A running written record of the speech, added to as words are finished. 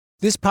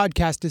This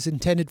podcast is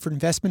intended for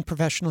investment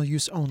professional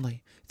use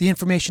only. The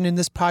information in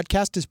this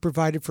podcast is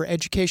provided for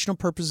educational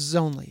purposes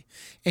only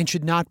and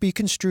should not be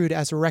construed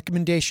as a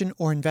recommendation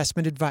or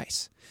investment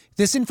advice.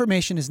 This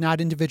information is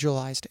not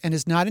individualized and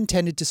is not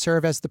intended to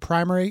serve as the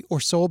primary or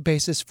sole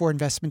basis for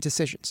investment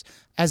decisions,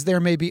 as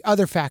there may be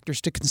other factors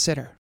to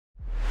consider.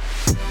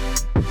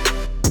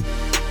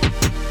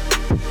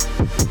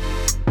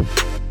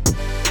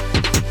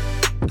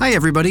 Hi,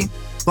 everybody.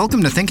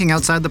 Welcome to Thinking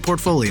Outside the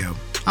Portfolio.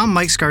 I'm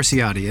Mike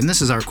Scarciotti, and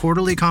this is our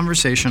quarterly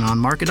conversation on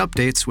market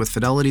updates with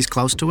Fidelity's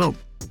Claus to Wildt.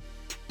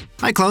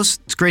 Hi, Claus.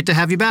 It's great to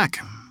have you back.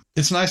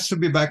 It's nice to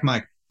be back,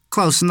 Mike.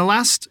 Claus, in the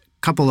last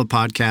couple of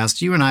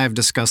podcasts, you and I have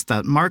discussed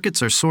that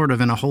markets are sort of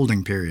in a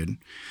holding period,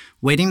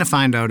 waiting to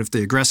find out if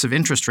the aggressive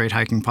interest rate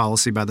hiking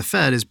policy by the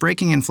Fed is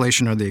breaking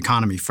inflation or the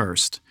economy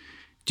first.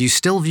 Do you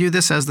still view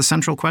this as the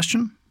central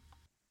question?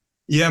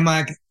 Yeah,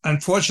 Mike.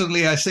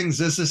 Unfortunately, I think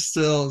this is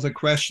still the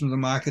question the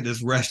market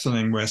is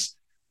wrestling with.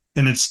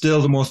 And it's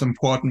still the most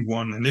important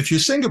one. And if you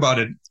think about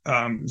it,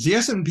 the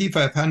S&P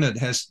 500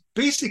 has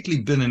basically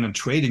been in a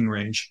trading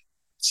range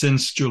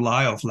since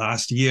July of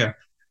last year.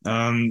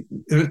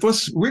 It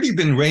was really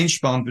been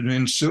range bound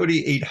between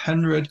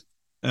 3,800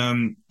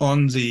 on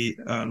the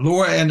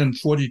lower end and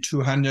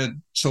 4,200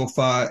 so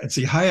far at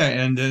the higher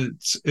end.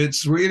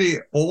 It's really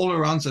all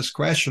around this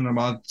question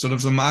about sort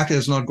of the market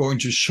is not going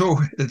to show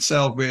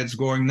itself where it's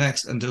going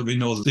next until we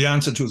know the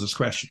answer to this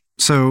question.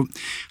 So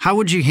how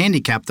would you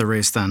handicap the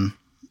race then?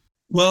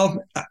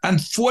 Well,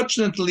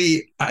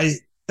 unfortunately, I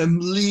am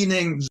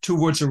leaning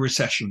towards a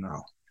recession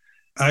now.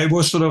 I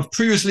was sort of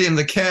previously in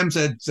the camp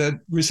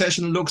that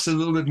recession looks a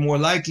little bit more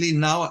likely.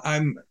 Now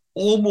I'm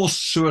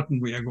almost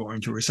certain we are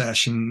going to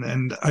recession.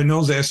 And I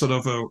know there's sort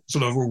of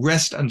a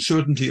rest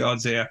uncertainty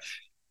out there.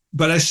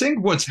 But I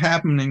think what's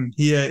happening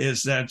here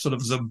is that sort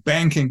of the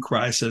banking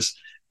crisis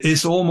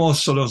is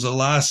almost sort of the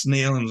last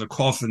nail in the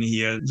coffin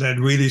here that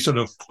really sort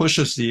of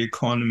pushes the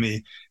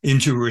economy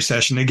into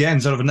recession.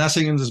 Again, sort of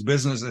nothing in this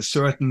business is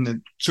certain.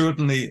 It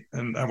certainly,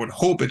 and I would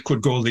hope it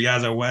could go the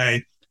other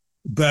way.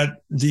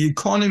 But the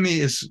economy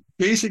is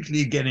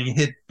basically getting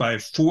hit by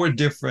four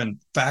different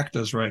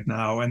factors right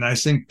now. And I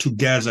think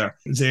together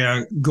they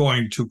are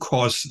going to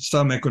cause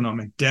some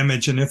economic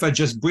damage. And if I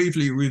just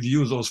briefly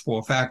review those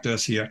four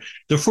factors here,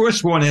 the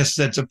first one is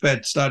that the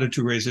Fed started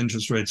to raise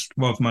interest rates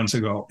 12 months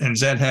ago, and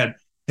that had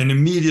an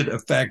immediate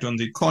effect on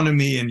the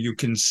economy, and you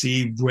can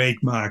see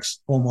brake marks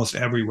almost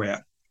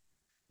everywhere.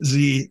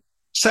 The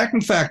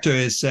second factor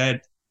is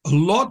that a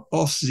lot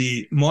of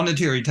the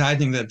monetary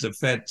tightening that the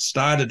Fed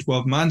started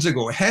 12 months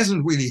ago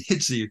hasn't really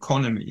hit the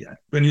economy yet.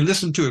 When you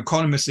listen to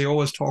economists, they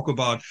always talk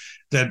about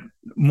that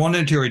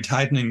monetary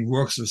tightening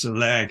works with a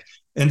lag.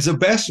 And the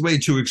best way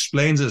to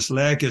explain this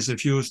lag is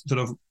if you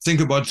sort of think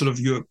about sort of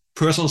your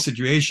personal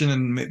situation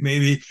and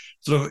maybe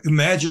sort of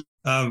imagine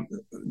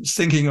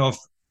thinking of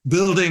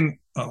building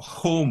a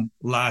home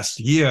last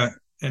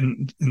year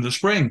in the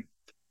spring.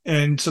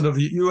 And sort of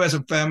you as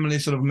a family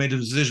sort of made a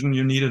decision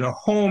you needed a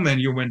home, and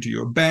you went to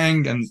your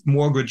bank, and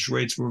mortgage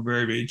rates were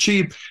very, very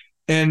cheap.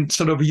 And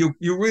sort of you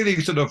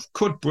really sort of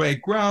could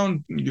break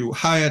ground. You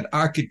hired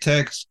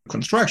architects,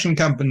 construction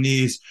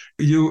companies.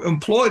 You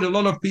employed a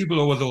lot of people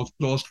over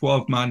those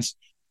 12 months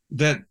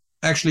that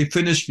actually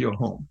finished your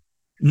home.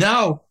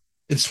 Now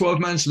it's 12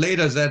 months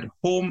later that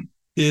home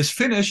is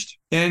finished,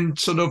 and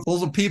sort of all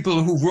the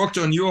people who worked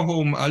on your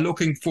home are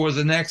looking for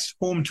the next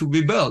home to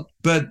be built.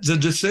 But the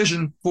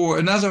decision for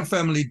another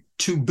family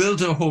to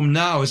build a home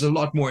now is a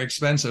lot more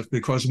expensive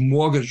because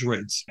mortgage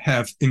rates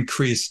have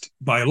increased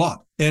by a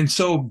lot. And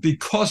so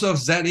because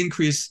of that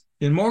increase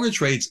in mortgage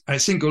rates, I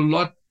think a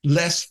lot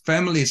less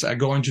families are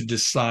going to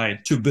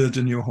decide to build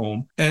a new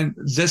home. And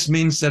this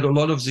means that a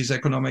lot of these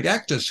economic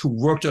actors who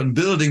worked on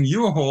building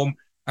your home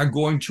are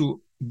going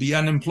to be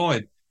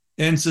unemployed.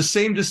 And it's the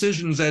same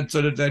decisions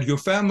that your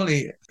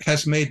family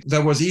has made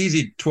that was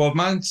easy 12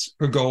 months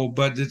ago,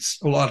 but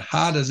it's a lot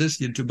harder this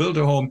year to build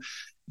a home.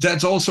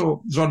 That's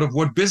also sort of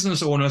what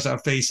business owners are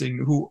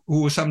facing,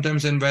 who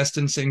sometimes invest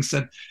in things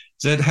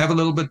that have a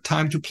little bit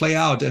time to play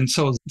out. And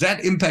so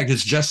that impact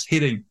is just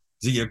hitting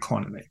the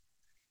economy.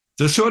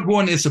 The third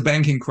one is the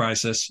banking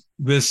crisis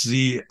with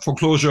the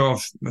foreclosure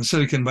of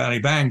Silicon Valley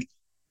Bank.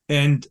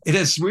 And it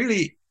has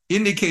really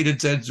indicated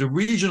that the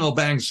regional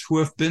banks, who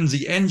have been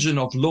the engine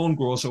of loan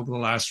growth over the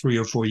last 3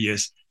 or 4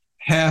 years,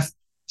 have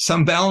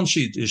some balance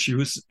sheet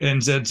issues,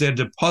 and that their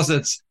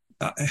deposits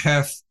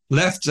have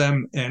left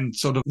them, and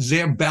sort of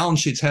their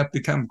balance sheets have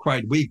become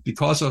quite weak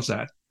because of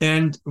that.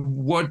 And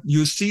what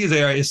you see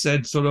there is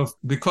that sort of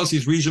because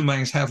these regional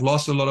banks have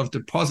lost a lot of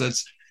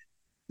deposits,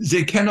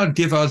 they cannot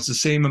give out the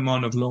same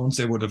amount of loans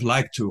they would have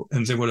liked to,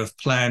 and they would have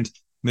planned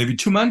maybe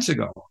 2 months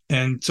ago.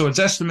 And so it's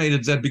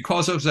estimated that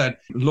because of that,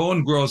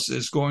 loan growth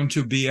is going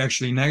to be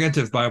actually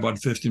negative by about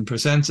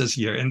 15% this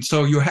year. And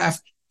so you have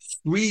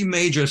three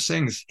major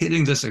things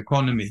hitting this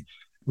economy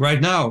right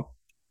now.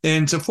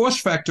 And the fourth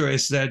factor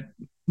is that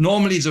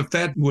normally the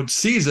Fed would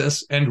see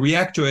this and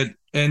react to it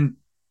and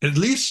at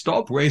least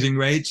stop raising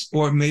rates,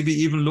 or maybe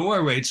even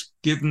lower rates,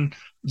 given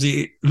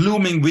the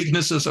looming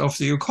weaknesses of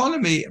the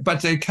economy,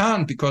 but they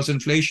can't because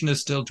inflation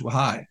is still too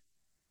high.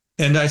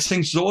 And I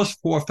think those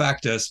four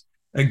factors,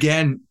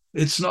 again,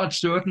 it's not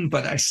certain,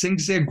 but I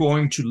think they're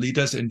going to lead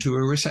us into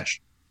a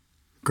recession.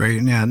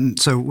 Great. Yeah. And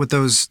so with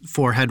those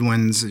four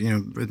headwinds,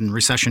 and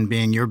recession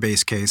being your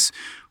base case,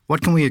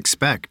 what can we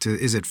expect?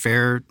 Is it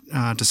fair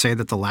to say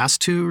that the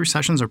last two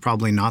recessions are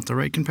probably not the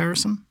right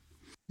comparison?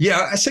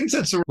 Yeah, I think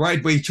that's the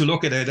right way to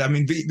look at it. I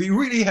mean, we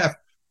really have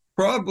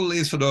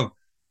probably sort of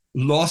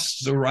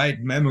lost the right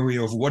memory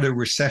of what a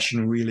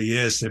recession really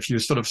is. If you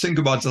sort of think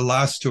about the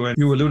last two, and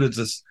you alluded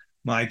to this,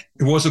 Mike,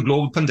 it was a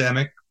global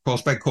pandemic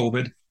caused by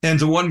COVID. And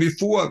the one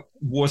before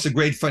was a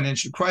great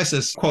financial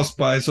crisis caused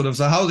by sort of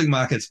the housing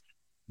markets.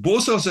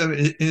 Both of them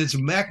in its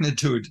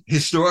magnitude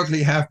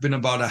historically have been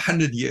about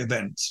 100-year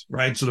events,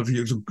 right? Sort of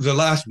the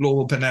last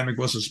global pandemic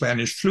was the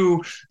Spanish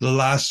flu. The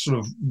last sort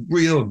of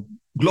real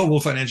global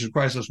financial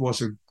crisis was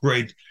the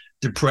Great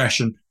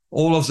Depression.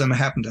 All of them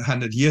happened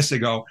 100 years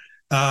ago.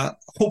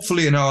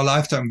 Hopefully in our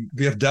lifetime,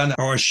 we have done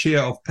our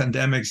share of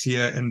pandemics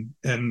here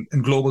and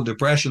global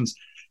depressions.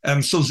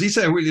 So these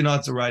are really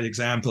not the right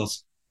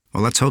examples.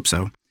 Well, let's hope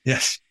so.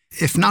 Yes.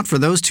 If not for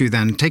those two,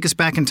 then take us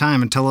back in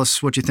time and tell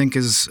us what you think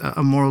is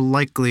a more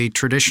likely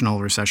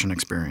traditional recession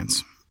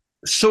experience.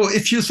 So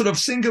if you sort of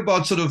think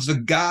about sort of the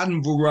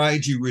garden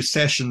variety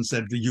recessions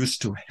that we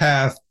used to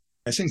have,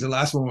 I think the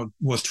last one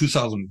was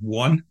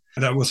 2001.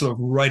 That was sort of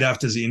right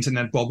after the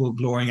internet bubble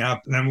blowing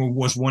up. And then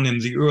was one in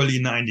the early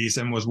 90s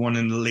and was one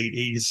in the late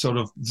 80s. Sort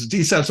of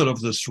these are sort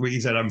of the three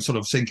that I'm sort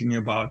of thinking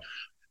about,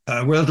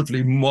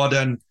 relatively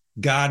modern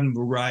garden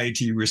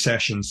variety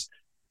recessions.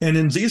 And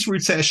in these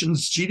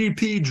recessions,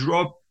 GDP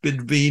dropped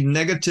between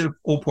negative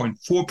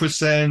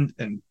 0.4%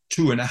 and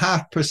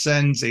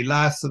 2.5%. They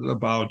lasted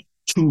about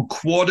 2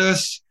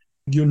 quarters.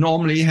 You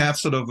normally have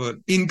sort of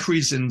an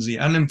increase in the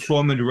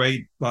unemployment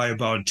rate by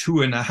about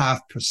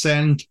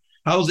 2.5%.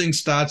 Housing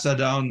starts are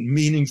down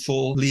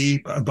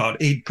meaningfully,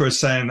 about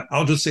 8%.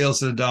 Auto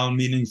sales are down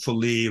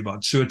meaningfully,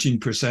 about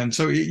 13%.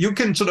 So you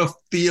can sort of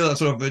feel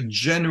sort of a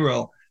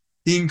general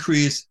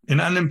increase in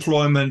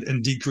unemployment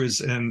and decrease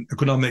in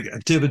economic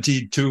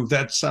activity too.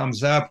 That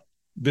sums up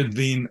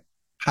between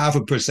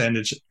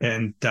 0.5%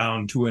 and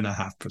down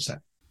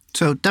 2.5%.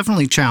 So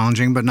definitely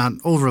challenging, but not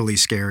overly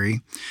scary.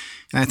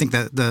 And I think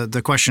that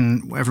the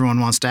question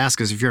everyone wants to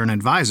ask is, if you're an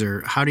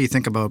advisor, how do you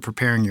think about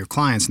preparing your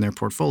clients and their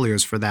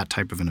portfolios for that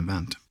type of an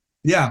event?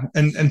 Yeah,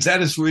 and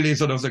that is really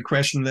sort of the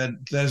question that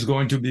is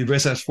going to be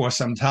with us for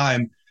some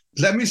time.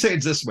 Let me say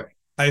it this way.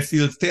 I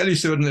feel fairly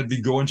certain that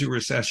we go into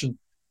recession.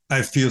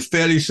 I feel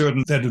fairly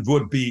certain that it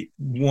would be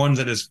one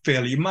that is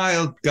fairly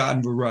mild,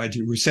 garden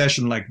variety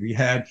recession like we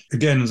had,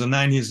 again, in the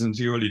 90s and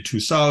the early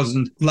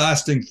 2000s,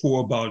 lasting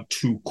for about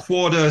 2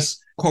 quarters.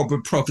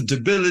 Corporate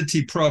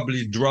profitability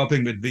probably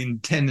dropping between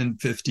 10 and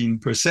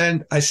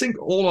 15%. I think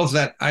all of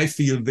that, I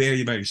feel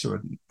very, very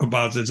certain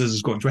about that this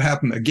is going to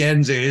happen.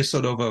 Again, there is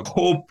sort of a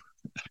hope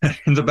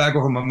in the back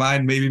of my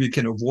mind, maybe we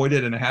can avoid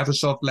it and have a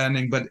soft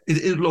landing, but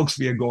it looks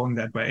we are going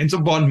that way. And the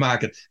bond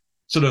market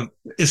sort of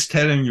is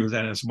telling you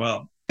that as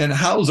well. And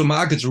how the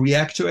markets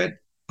react to it,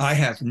 I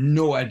have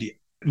no idea.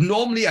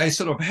 Normally, I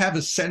sort of have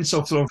a sense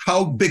of sort of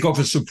how big of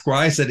a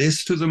surprise that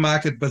is to the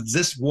market, but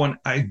this one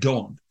I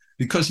don't,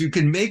 because you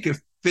can make a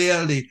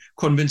fairly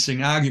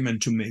convincing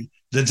argument to me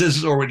that this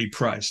is already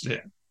priced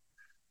in,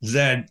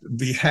 that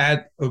we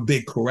had a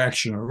big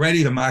correction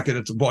already. The market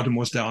at the bottom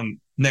was down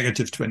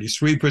negative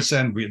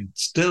 23%. We're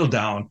still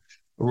down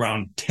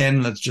around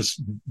 10. Let's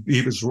just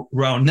give us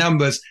round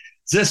numbers.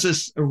 This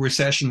is a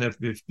recession that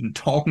we've been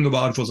talking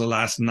about for the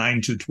last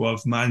 9 to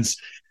 12 months.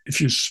 If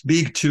you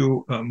speak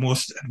to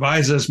most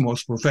advisors,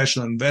 most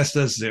professional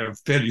investors, they're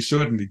fairly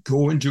certain we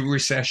go into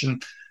recession.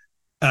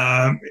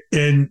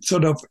 And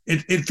sort of,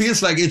 it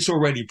feels like it's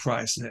already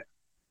priced in.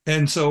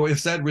 And so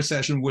if that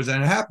recession would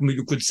then happen,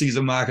 you could see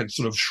the market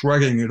sort of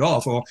shrugging it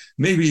off, or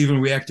maybe even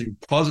reacting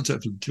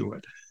positively to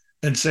it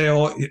and say,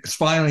 oh, it's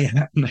finally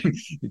happening.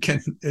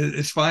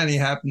 It's finally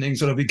happening.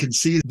 So that we can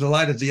see the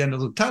light at the end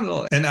of the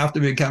tunnel. And after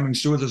we're coming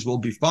through this, we'll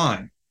be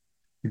fine,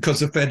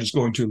 because the Fed is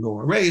going to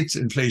lower rates,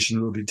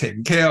 inflation will be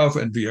taken care of,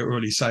 and the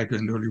early cycle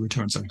and early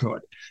returns are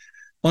good.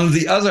 On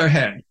the other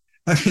hand,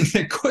 I mean,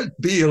 there could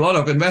be a lot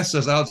of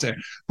investors out there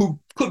who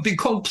could be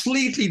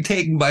completely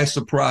taken by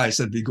surprise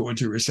that we go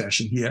into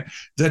recession here,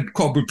 that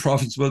corporate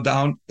profits will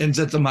down and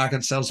that the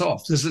market sells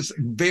off. This is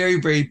very,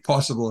 very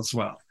possible as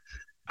well.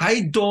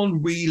 I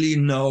don't really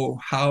know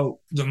how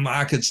the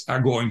markets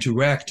are going to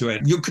react to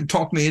it. You could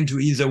talk me into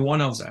either one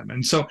of them.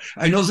 And so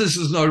I know this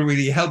is not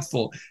really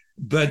helpful,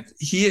 but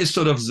here is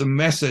sort of the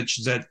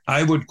message that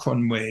I would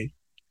convey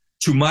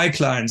to my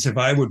clients if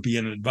I would be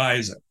an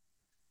advisor.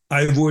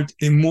 I would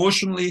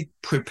emotionally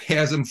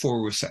prepare them for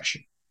a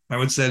recession. I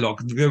would say, look,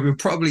 we're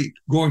probably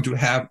going to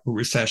have a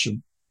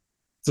recession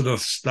sort of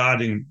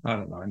starting, I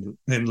don't know,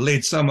 in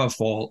late summer,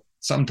 fall,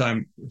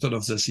 sometime sort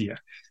of this year.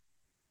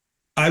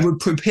 I would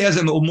prepare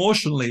them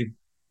emotionally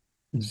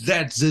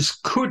that this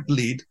could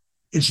lead.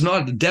 It's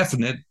not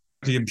definite.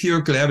 The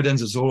empirical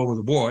evidence is all over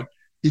the board,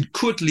 it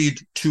could lead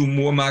to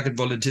more market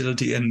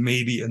volatility and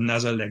maybe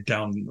another leg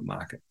down in the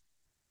market.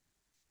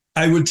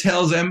 I would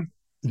tell them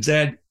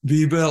that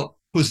we will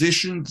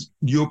position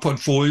your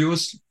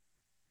portfolios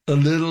a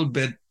little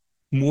bit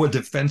more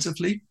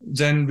defensively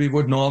than we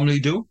would normally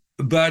do.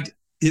 But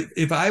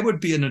if I would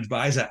be an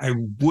advisor, I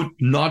would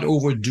not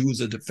overdo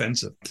the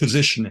defensive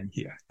positioning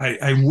here.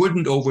 I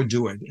wouldn't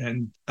overdo it.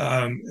 And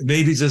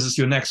maybe this is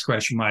your next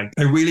question, Mike.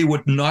 I really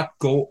would not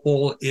go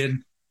all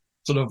in,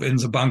 sort of in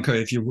the bunker,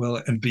 if you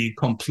will, and be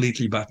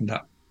completely buttoned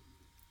up.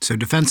 So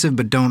defensive,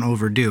 but don't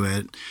overdo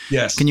it.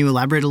 Yes. Can you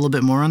elaborate a little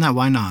bit more on that?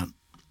 Why not?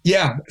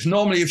 Yeah,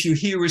 normally if you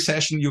hear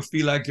recession, you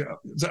feel like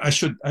I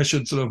should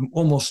sort of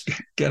almost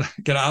get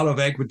out of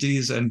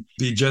equities and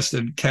be just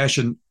in cash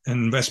and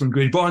investment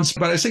grade bonds.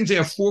 But I think there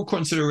are 4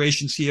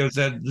 considerations here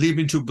that lead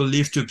me to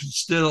believe to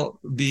still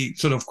be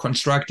sort of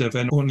constructive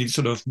and only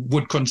sort of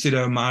would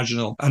consider a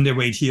marginal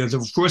underweight here. The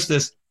first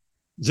is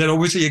that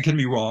obviously it can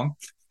be wrong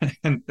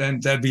and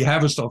that we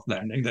have a soft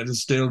landing. That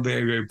is still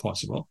very, very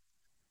possible.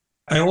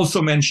 I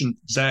also mentioned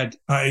that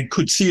I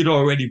could see it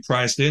already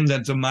priced in,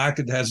 that the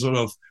market has sort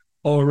of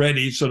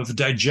already sort of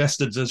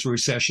digested this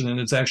recession, and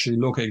it's actually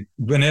looking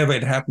whenever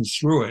it happens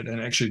through it and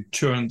actually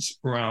turns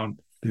around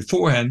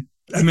beforehand.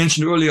 I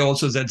mentioned earlier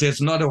also that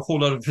there's not a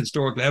whole lot of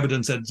historical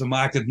evidence that the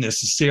market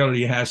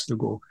necessarily has to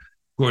go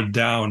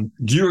down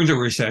during the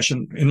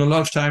recession. In a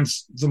lot of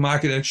times, the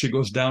market actually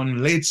goes down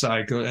in late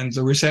cycle, and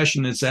the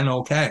recession is then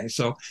okay.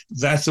 So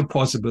that's a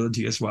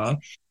possibility as well.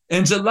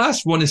 And the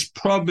last one is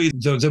probably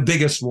the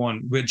biggest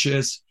one, which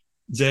is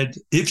that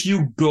if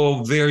you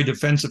go very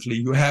defensively,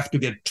 you have to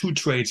get 2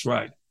 trades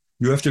right.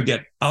 You have to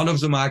get out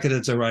of the market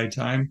at the right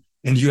time,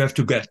 and you have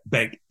to get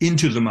back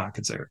into the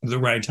markets at the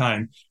right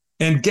time.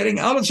 And getting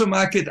out of the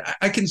market,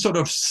 I can sort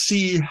of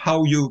see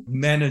how you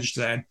manage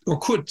that, or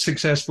could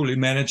successfully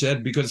manage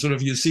that, because sort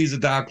of you see the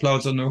dark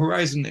clouds on the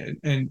horizon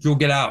and you'll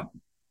get out.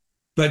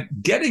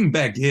 But getting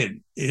back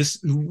in is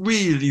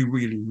really,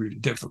 really, really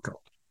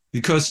difficult.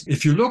 Because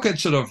if you look at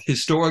sort of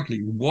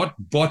historically what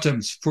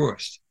bottoms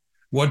first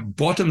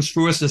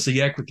is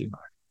the equity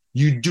market.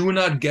 You do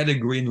not get a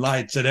green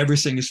light that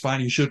everything is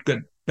fine. You should get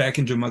back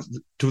into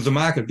the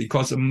market,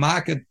 because the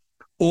market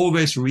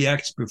always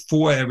reacts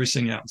before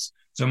everything else.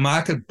 The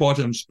market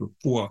bottoms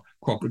before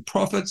corporate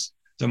profits.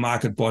 The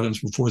market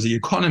bottoms before the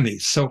economy.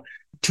 So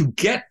to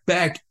get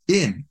back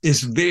in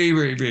is very,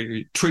 very,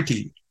 very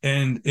tricky.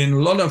 And in a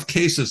lot of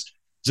cases,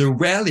 the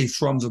rally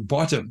from the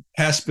bottom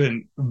has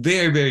been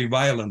very, very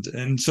violent.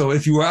 And so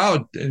if you are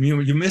out and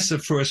you miss the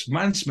first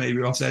months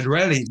maybe of that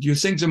rally, you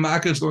think the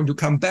market is going to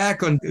come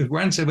back and it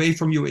runs away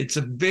from you. It's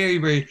a very,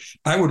 very,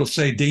 I would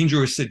say,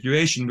 dangerous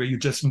situation where you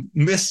just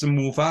miss the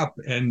move up.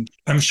 And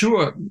I'm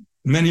sure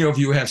many of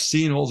you have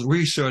seen all the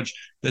research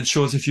that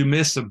shows if you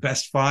miss the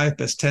best 5,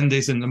 best 10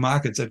 days in the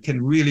markets, that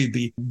can really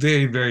be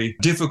very, very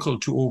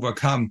difficult to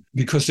overcome,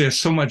 because there's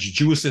so much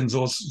juice in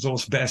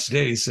those best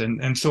days.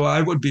 And so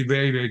I would be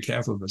very, very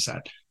careful with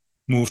that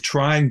move,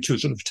 trying to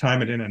sort of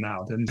time it in and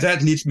out. And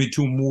that leads me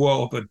to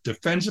more of a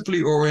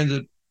defensively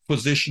oriented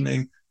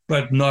positioning,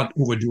 but not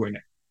overdoing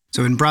it.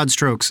 So in broad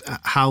strokes,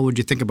 how would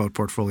you think about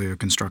portfolio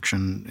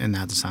construction in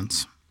that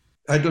sense?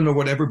 I don't know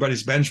what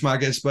everybody's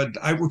benchmark is, but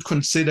I would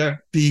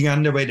consider being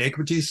underweight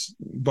equities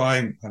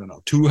by,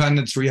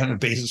 200, 300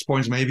 basis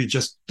points, maybe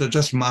just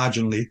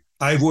marginally.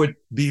 I would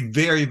be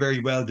very, very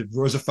well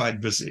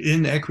diversified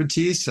within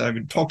equities.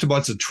 I've talked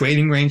about the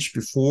trading range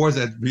before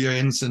that we are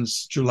in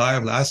since July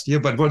of last year.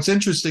 But what's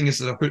interesting is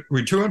the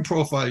return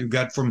profile you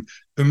got from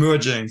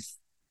emerging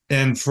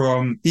and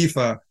from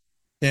EFA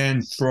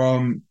and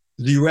from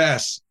the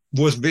US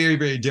was very,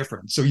 very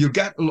different. So you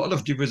got a lot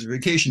of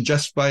diversification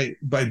just by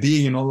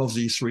being in all of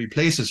these 3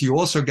 places. You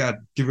also got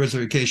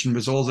diversification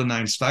with all the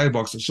 9 style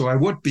boxes. So I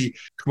would be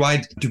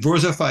quite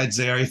diversified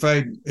there. If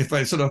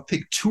I sort of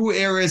pick 2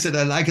 areas that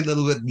I like a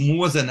little bit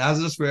more than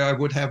others, where I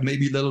would have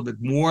maybe a little bit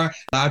more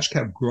large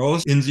cap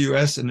growth in the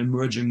US and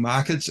emerging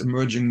markets,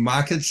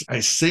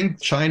 I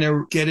think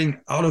China getting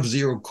out of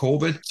zero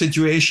COVID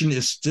situation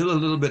is still a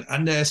little bit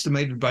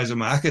underestimated by the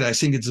market. I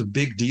think it's a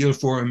big deal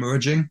for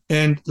emerging.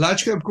 And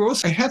large cap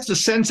growth, I have the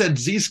sense that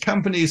these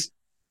companies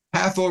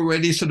have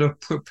already sort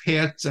of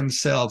prepared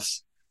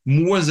themselves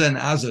more than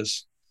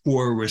others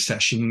for a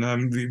recession.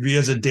 We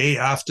are the day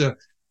after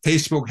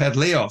Facebook had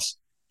layoffs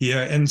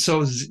here. And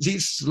so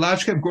these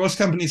large cap growth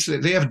companies,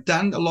 they have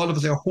done a lot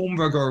of their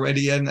homework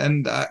already.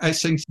 And I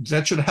think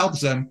that should help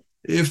them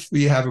if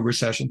we have a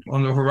recession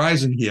on the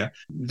horizon here.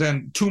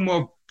 Then 2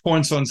 more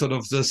points on sort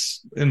of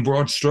this in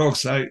broad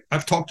strokes.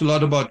 I've talked a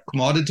lot about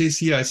commodities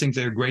here. I think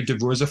they're a great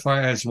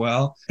diversifier as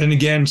well. And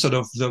again, sort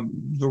of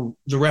the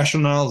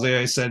rationale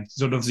there is that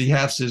sort of they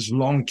have this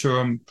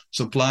long-term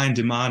supply and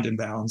demand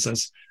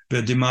imbalances,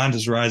 where demand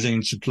is rising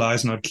and supply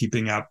is not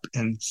keeping up.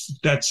 And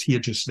that's here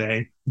to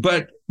stay.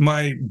 But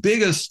my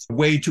biggest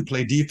way to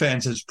play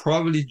defense is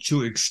probably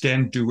to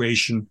extend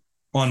duration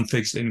on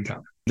fixed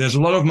income. There's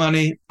a lot of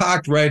money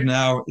parked right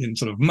now in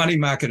sort of money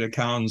market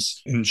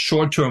accounts, in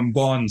short-term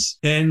bonds.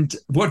 And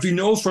what we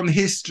know from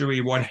history,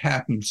 what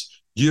happens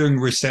during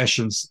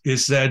recessions,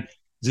 is that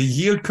the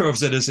yield curve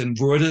that is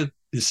inverted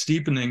is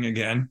steepening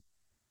again,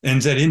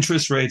 and that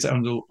interest rates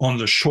on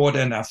the short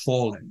end are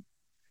falling.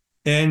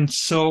 And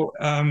so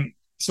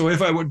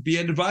if I would be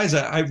an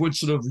advisor, I would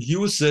sort of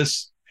use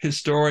this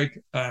historic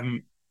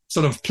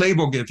sort of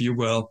playbook, if you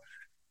will,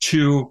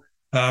 to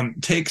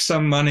take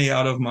some money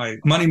out of my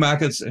money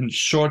markets and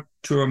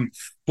short-term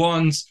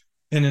bonds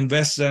and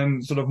invest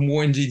them sort of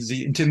more into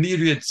the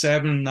intermediate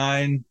 7,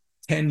 9,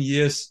 10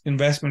 years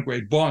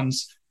investment-grade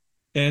bonds.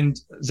 And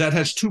that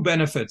has two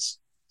benefits.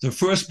 The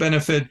first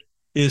benefit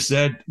is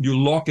that you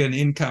lock in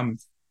income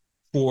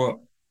for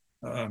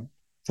a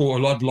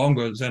lot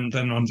longer than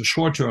on the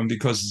short term,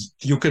 because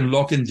you can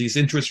lock in these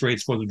interest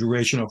rates for the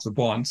duration of the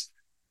bonds.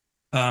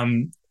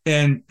 And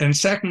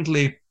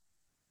secondly,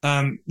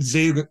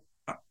 they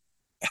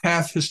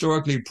have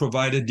historically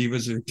provided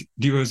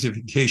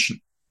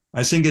diversification.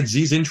 I think at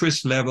these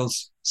interest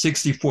levels,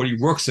 60-40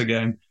 works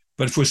again,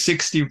 but for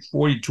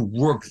 60-40 to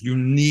work, you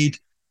need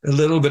a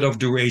little bit of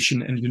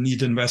duration and you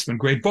need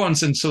investment-grade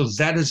bonds. And so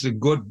that is a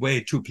good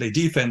way to play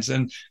defense.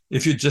 And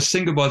if you just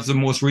think about the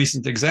most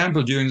recent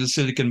example during the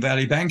Silicon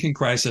Valley banking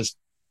crisis,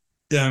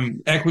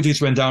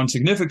 equities went down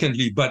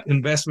significantly, but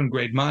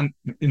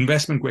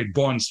investment-grade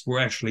bonds were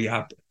actually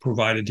up,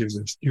 provided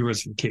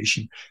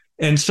diversification.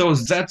 And so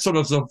that's sort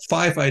of the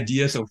 5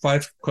 ideas or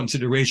 5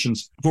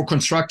 considerations for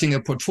constructing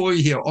a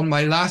portfolio here. On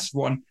my last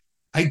one,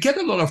 I get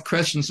a lot of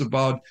questions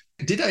about,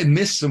 did I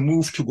miss the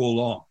move to go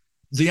long?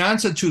 The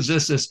answer to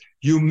this is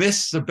you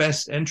missed the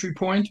best entry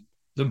point.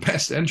 The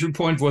best entry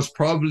point was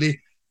probably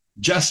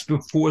just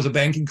before the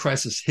banking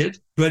crisis hit.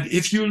 But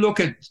if you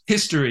look at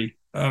history,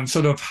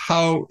 sort of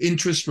how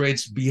interest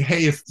rates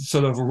behave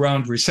sort of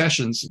around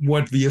recessions,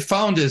 what we have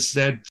found is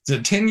that the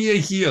 10-year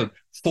yield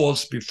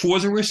falls before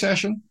the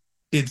recession,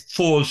 it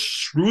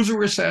falls through the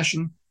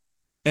recession,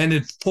 and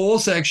it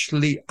falls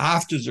actually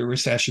after the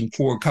recession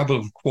for a couple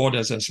of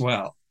quarters as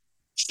well.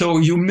 So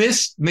you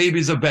missed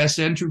maybe the best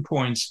entry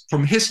points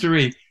from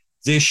history.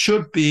 There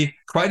should be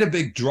quite a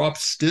big drop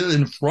still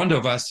in front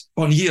of us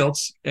on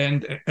yields.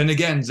 And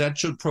again, that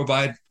should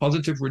provide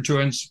positive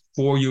returns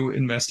for you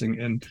investing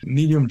in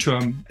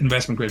medium-term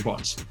investment-grade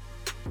bonds.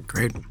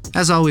 Great.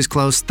 As always,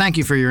 Klaus, thank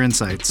you for your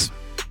insights.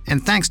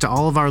 And thanks to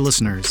all of our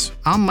listeners.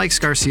 I'm Mike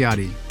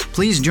Scarciotti.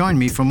 Please join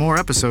me for more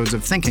episodes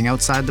of Thinking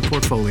Outside the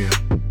Portfolio.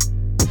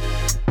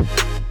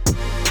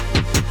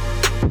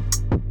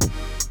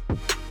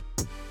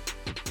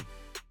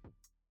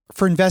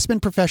 For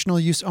investment professional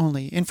use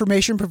only,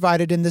 information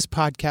provided in this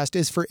podcast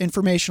is for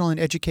informational and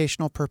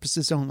educational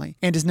purposes only,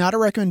 and is not a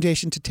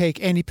recommendation to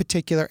take any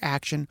particular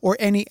action or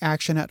any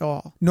action at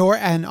all, nor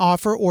an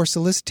offer or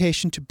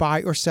solicitation to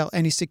buy or sell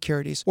any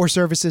securities or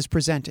services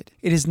presented.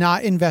 It is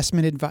not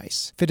investment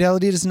advice.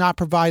 Fidelity does not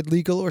provide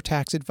legal or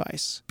tax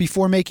advice.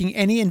 Before making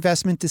any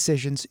investment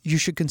decisions, you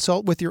should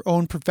consult with your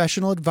own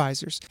professional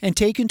advisors and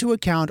take into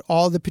account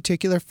all the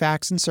particular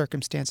facts and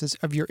circumstances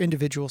of your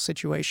individual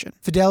situation.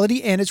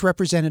 Fidelity and its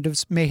representatives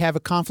may have a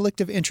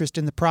conflict of interest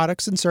in the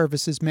products and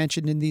services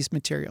mentioned in these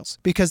materials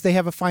because they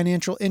have a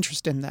financial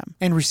interest in them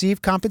and receive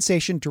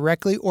compensation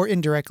directly or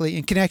indirectly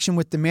in connection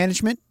with the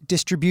management,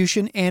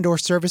 distribution, and or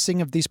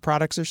servicing of these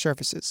products or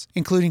services,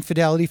 including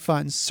Fidelity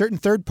funds, certain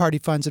third-party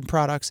funds and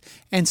products,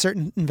 and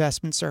certain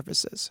investment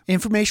services.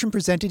 Information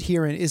presented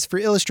herein is for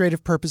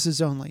illustrative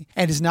purposes only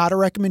and is not a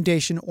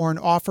recommendation or an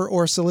offer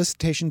or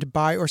solicitation to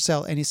buy or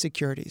sell any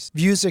securities.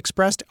 Views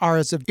expressed are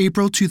as of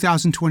April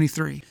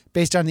 2023,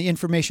 based on the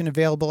information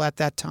available at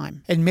that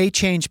time, and may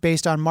change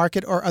based on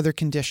market or other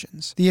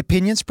conditions. The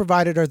opinions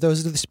provided are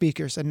those of the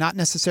speakers and not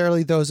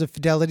necessarily those of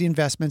Fidelity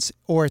Investments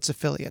or its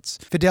affiliates.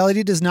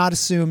 Fidelity does not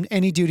assume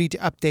any duty to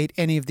update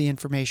any of the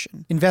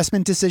information.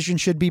 Investment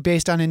decisions should be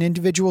based on an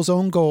individual's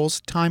own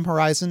goals, time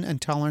horizon, and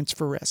tolerance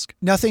for risk.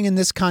 Nothing in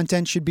this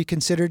content should be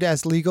considered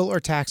as legal or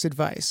tax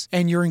advice,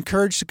 and you're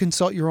encouraged to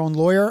consult your own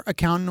lawyer,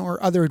 accountant,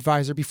 or other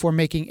advisor before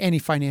making any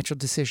financial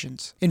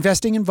decisions.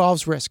 Investing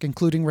involves risk,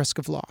 including risk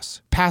of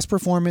loss. Past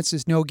performance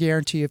is no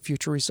guarantee of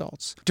future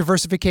results.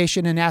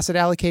 Diversification and asset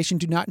allocation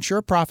do not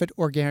ensure profit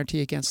or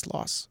guarantee against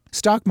loss.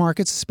 Stock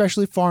markets,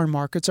 especially foreign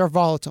markets, are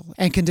volatile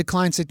and can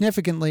decline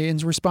significantly in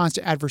response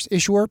to adverse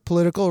issuer,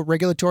 political,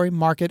 regulatory,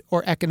 market,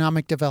 or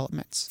economic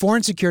developments.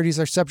 Foreign securities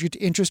are subject to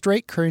interest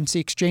rate, currency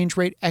exchange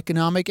rate,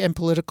 economic, and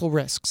political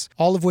risks,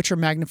 all of which are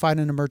magnified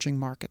in emerging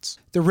markets.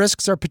 The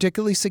risks are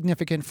particularly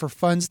significant for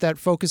funds that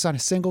focus on a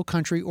single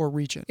country or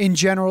region. In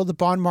general, the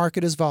bond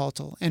market is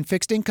volatile, and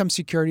fixed income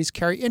securities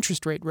carry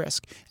interest rate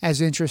risk. As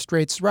interest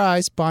rates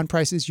rise, bond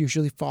prices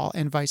usually fall,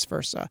 and vice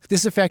versa.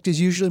 This effect is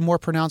usually more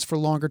pronounced for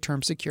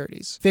longer-term securities.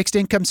 Fixed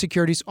income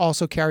securities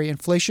also carry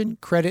inflation,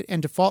 credit,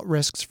 and default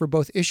risks for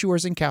both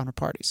issuers and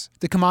counterparties.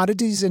 The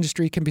commodities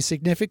industry can be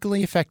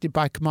significantly affected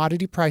by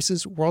commodity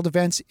prices, world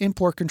events,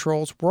 import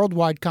controls,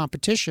 worldwide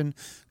competition,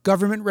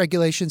 government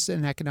regulations,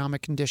 and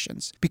economic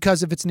conditions.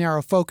 Because of its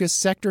narrow focus,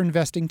 sector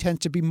investing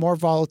tends to be more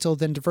volatile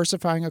than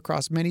diversifying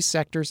across many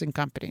sectors and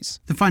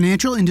companies. The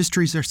financial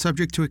industries are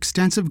subject to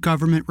extensive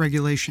government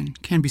regulation,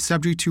 can be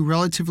subject to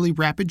relatively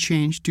rapid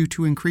change due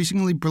to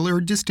increasingly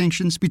blurred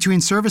distinctions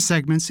between service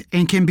segments,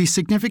 and can can be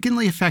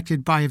significantly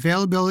affected by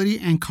availability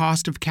and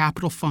cost of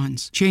capital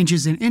funds,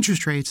 changes in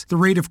interest rates, the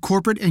rate of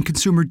corporate and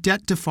consumer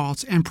debt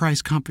defaults, and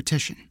price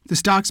competition. The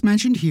stocks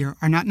mentioned here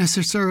are not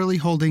necessarily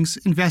holdings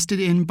invested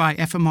in by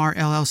FMR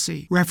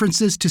LLC.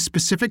 References to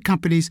specific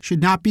companies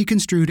should not be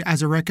construed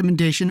as a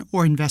recommendation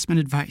or investment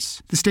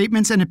advice. The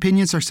statements and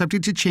opinions are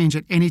subject to change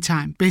at any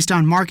time based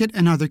on market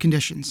and other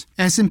conditions.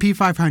 S&P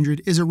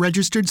 500 is a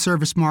registered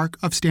service mark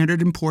of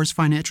Standard & Poor's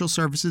Financial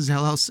Services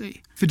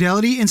LLC.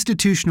 Fidelity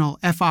Institutional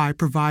FI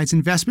provides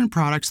investment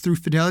products through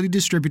Fidelity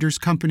Distributors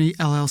Company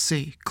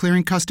LLC,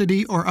 clearing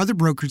custody or other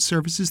brokerage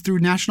services through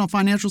National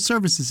Financial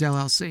Services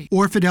LLC,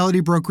 or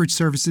Fidelity Brokerage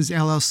Services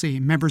LLC,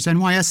 members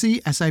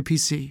NYSE,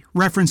 SIPC.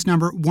 Reference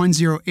number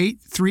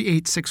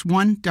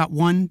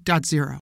 1083861.1.0.